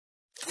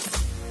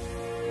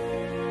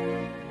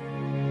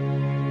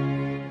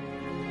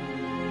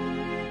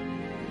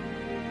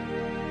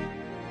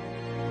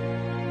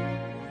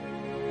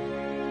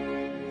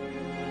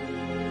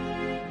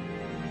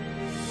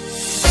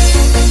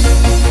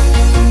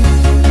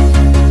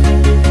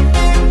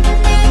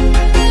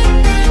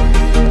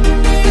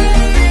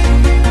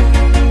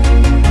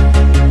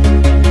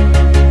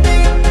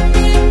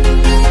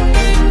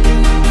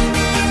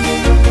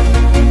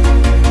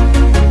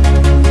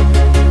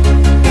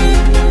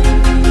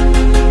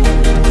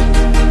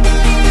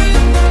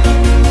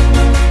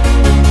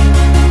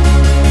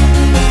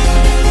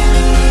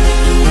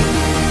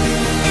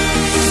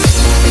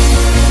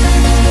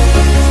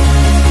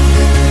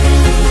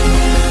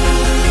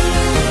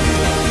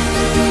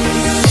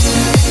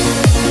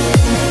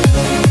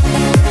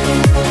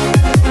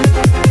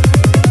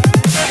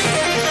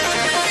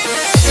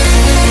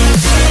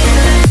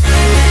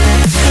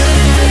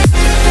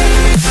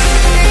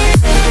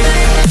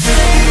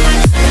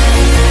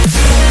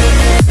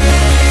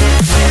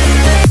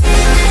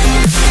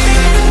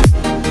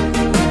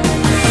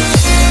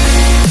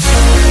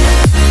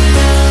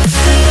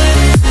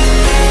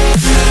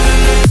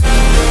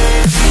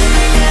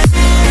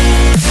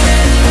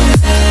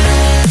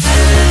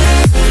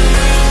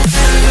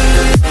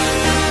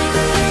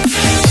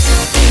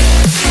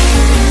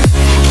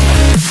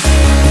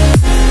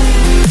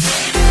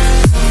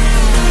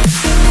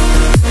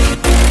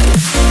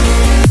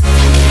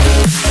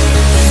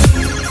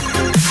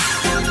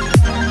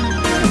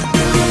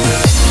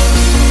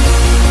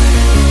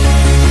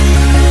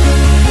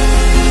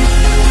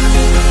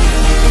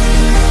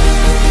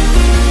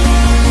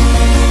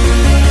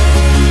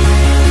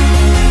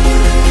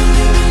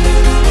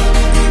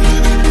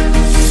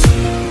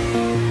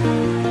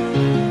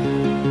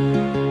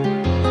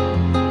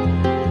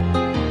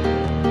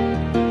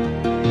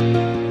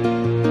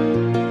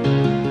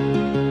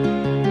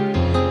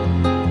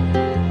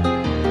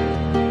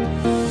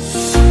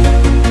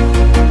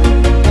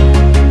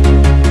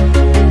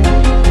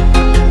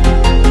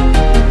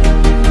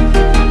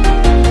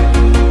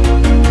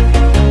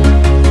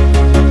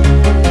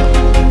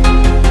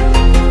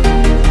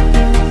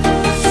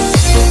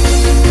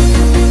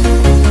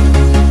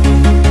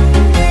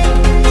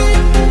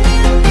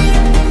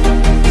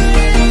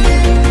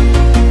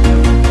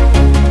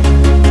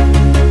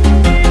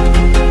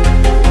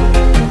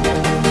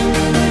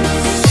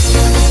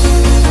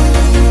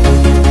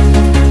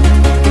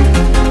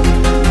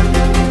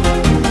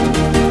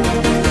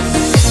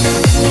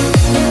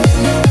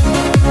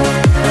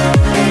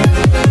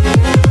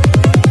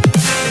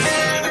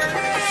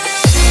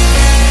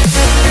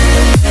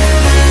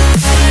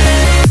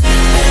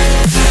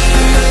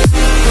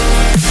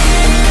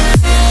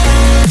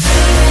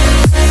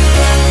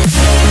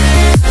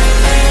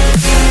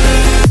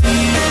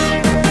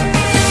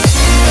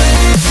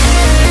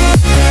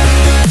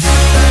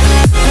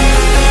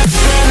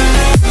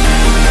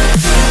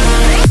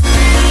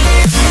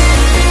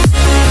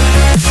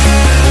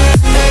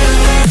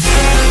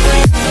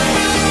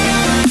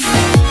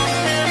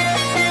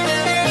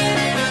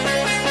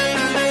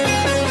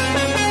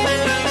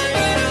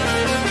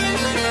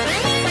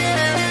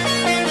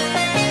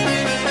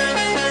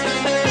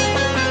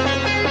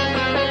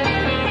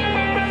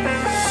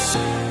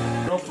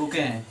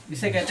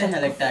इसे कहते हैं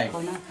हेलेक्टाइट।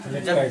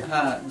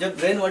 जब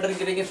रेन वाटर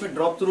गिरेंगे इसमें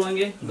ड्रॉप शुरू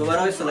होंगे,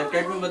 दोबारा ये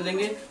सेलेक्टाइट में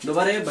बदलेंगे,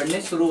 दोबारा ये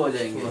बढ़ने शुरू हो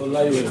जाएंगे।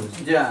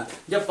 जी हाँ,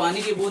 जब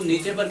पानी की बूंद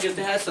नीचे पर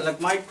गिरते हैं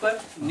सेलेक्टाइट पर,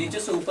 नीचे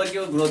से ऊपर की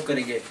ओर ग्रोथ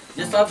करेंगे।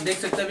 जैसा आप देख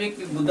सकते हैं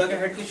कि बुद्धा के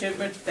हेड की शेप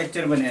में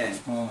टेक्सचर बने हैं।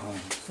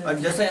 और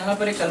जैसा यहाँ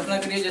पर एक कल्पना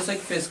करिए, जैसा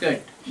एक फेस कट,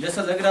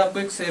 जैसा लग रहा है आपको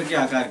एक शेर के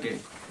आकार के,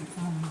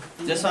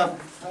 जैसा आप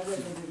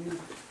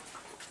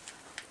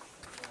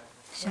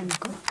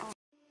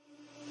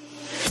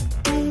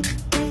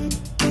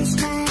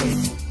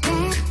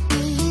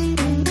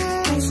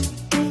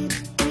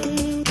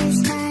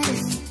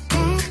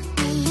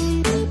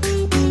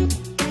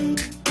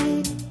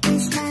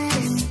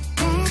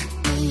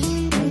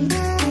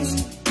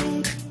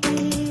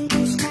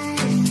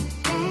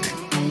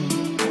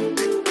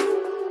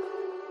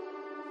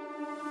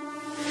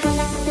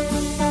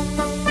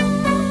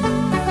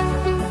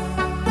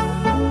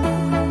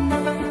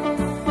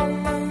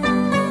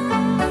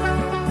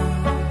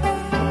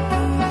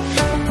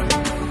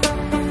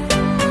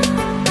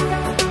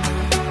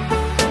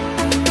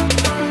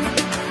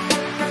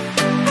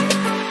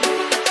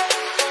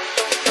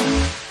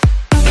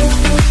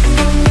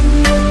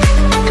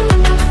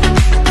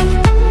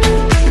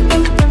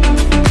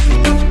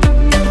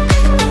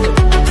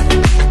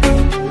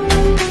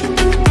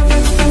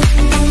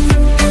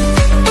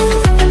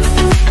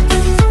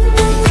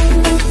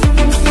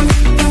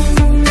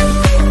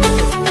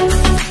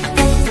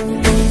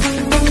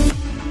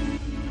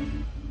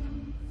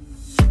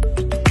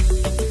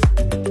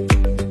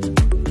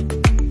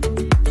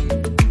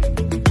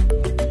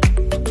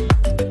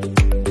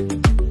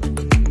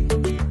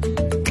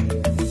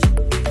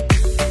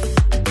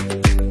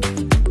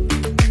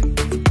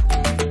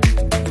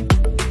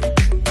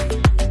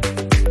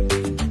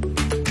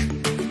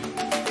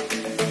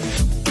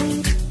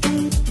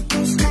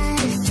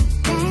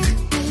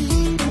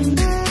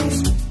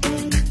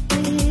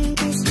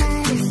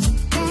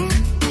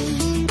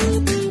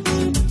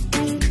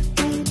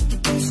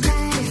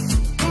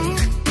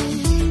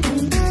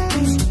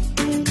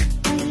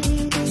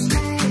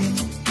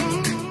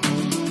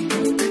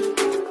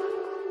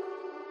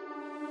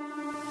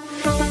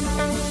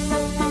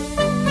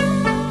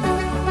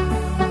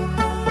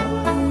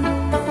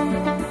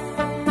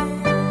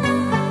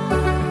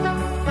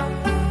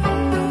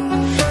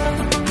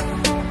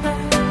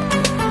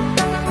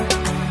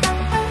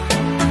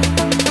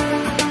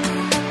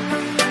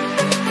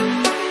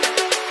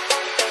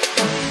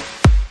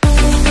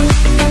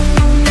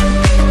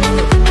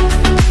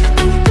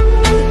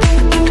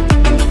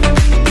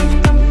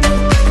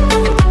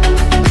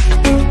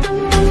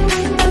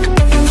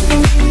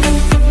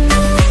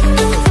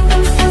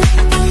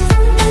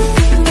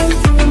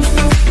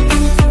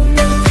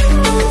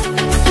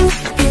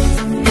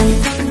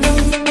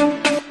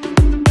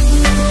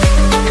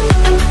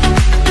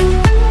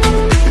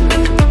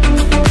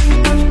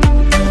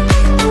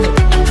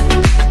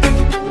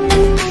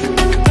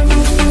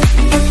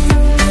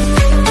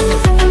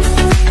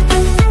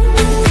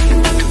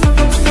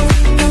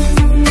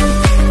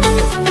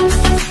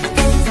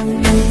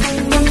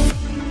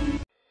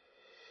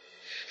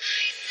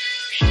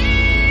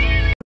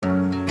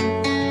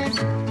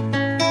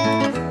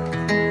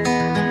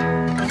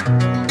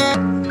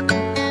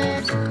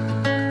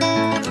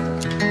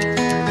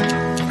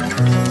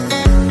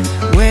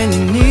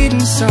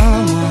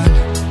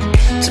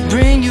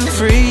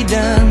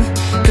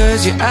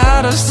you're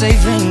out of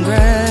saving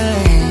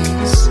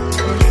grace.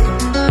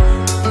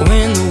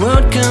 When the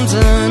world comes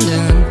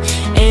undone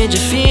and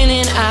you're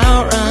feeling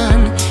outrun,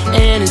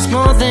 and it's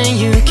more than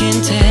you can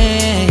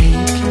take.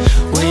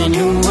 When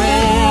you're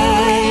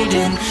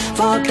waiting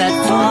for that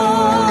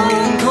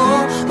phone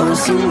call or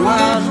some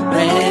wild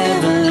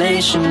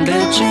revelation,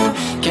 but you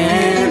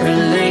can't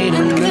relate,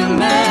 and the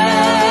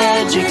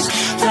magic's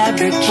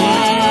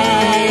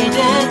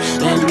fabricated.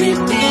 Let me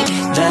be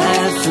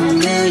that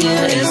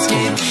familiar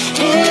escape.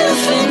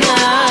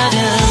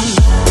 Infinitum.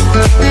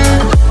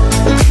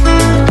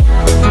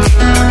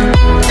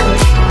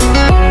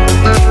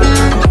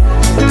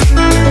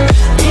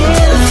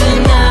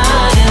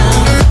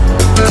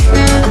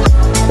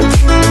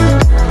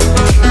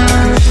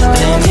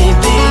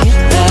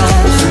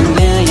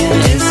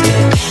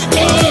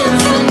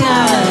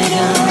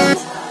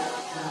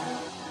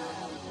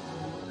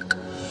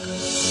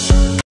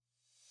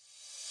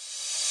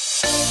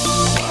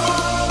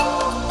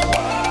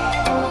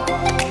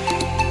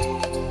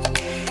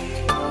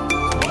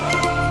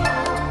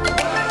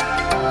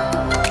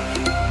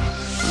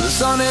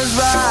 Sun is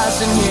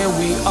rising, here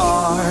we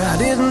are. I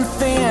didn't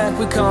think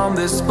we'd come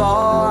this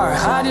far.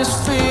 I just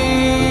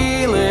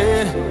feel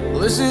it.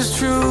 This is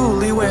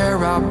truly where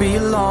I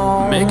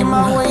belong. Making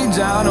my way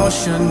down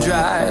Ocean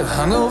Drive.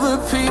 Hungover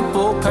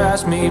people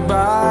pass me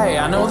by.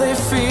 I know they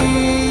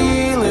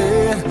feel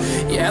it.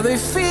 Yeah, they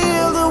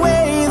feel the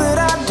way that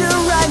I do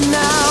right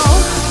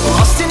now.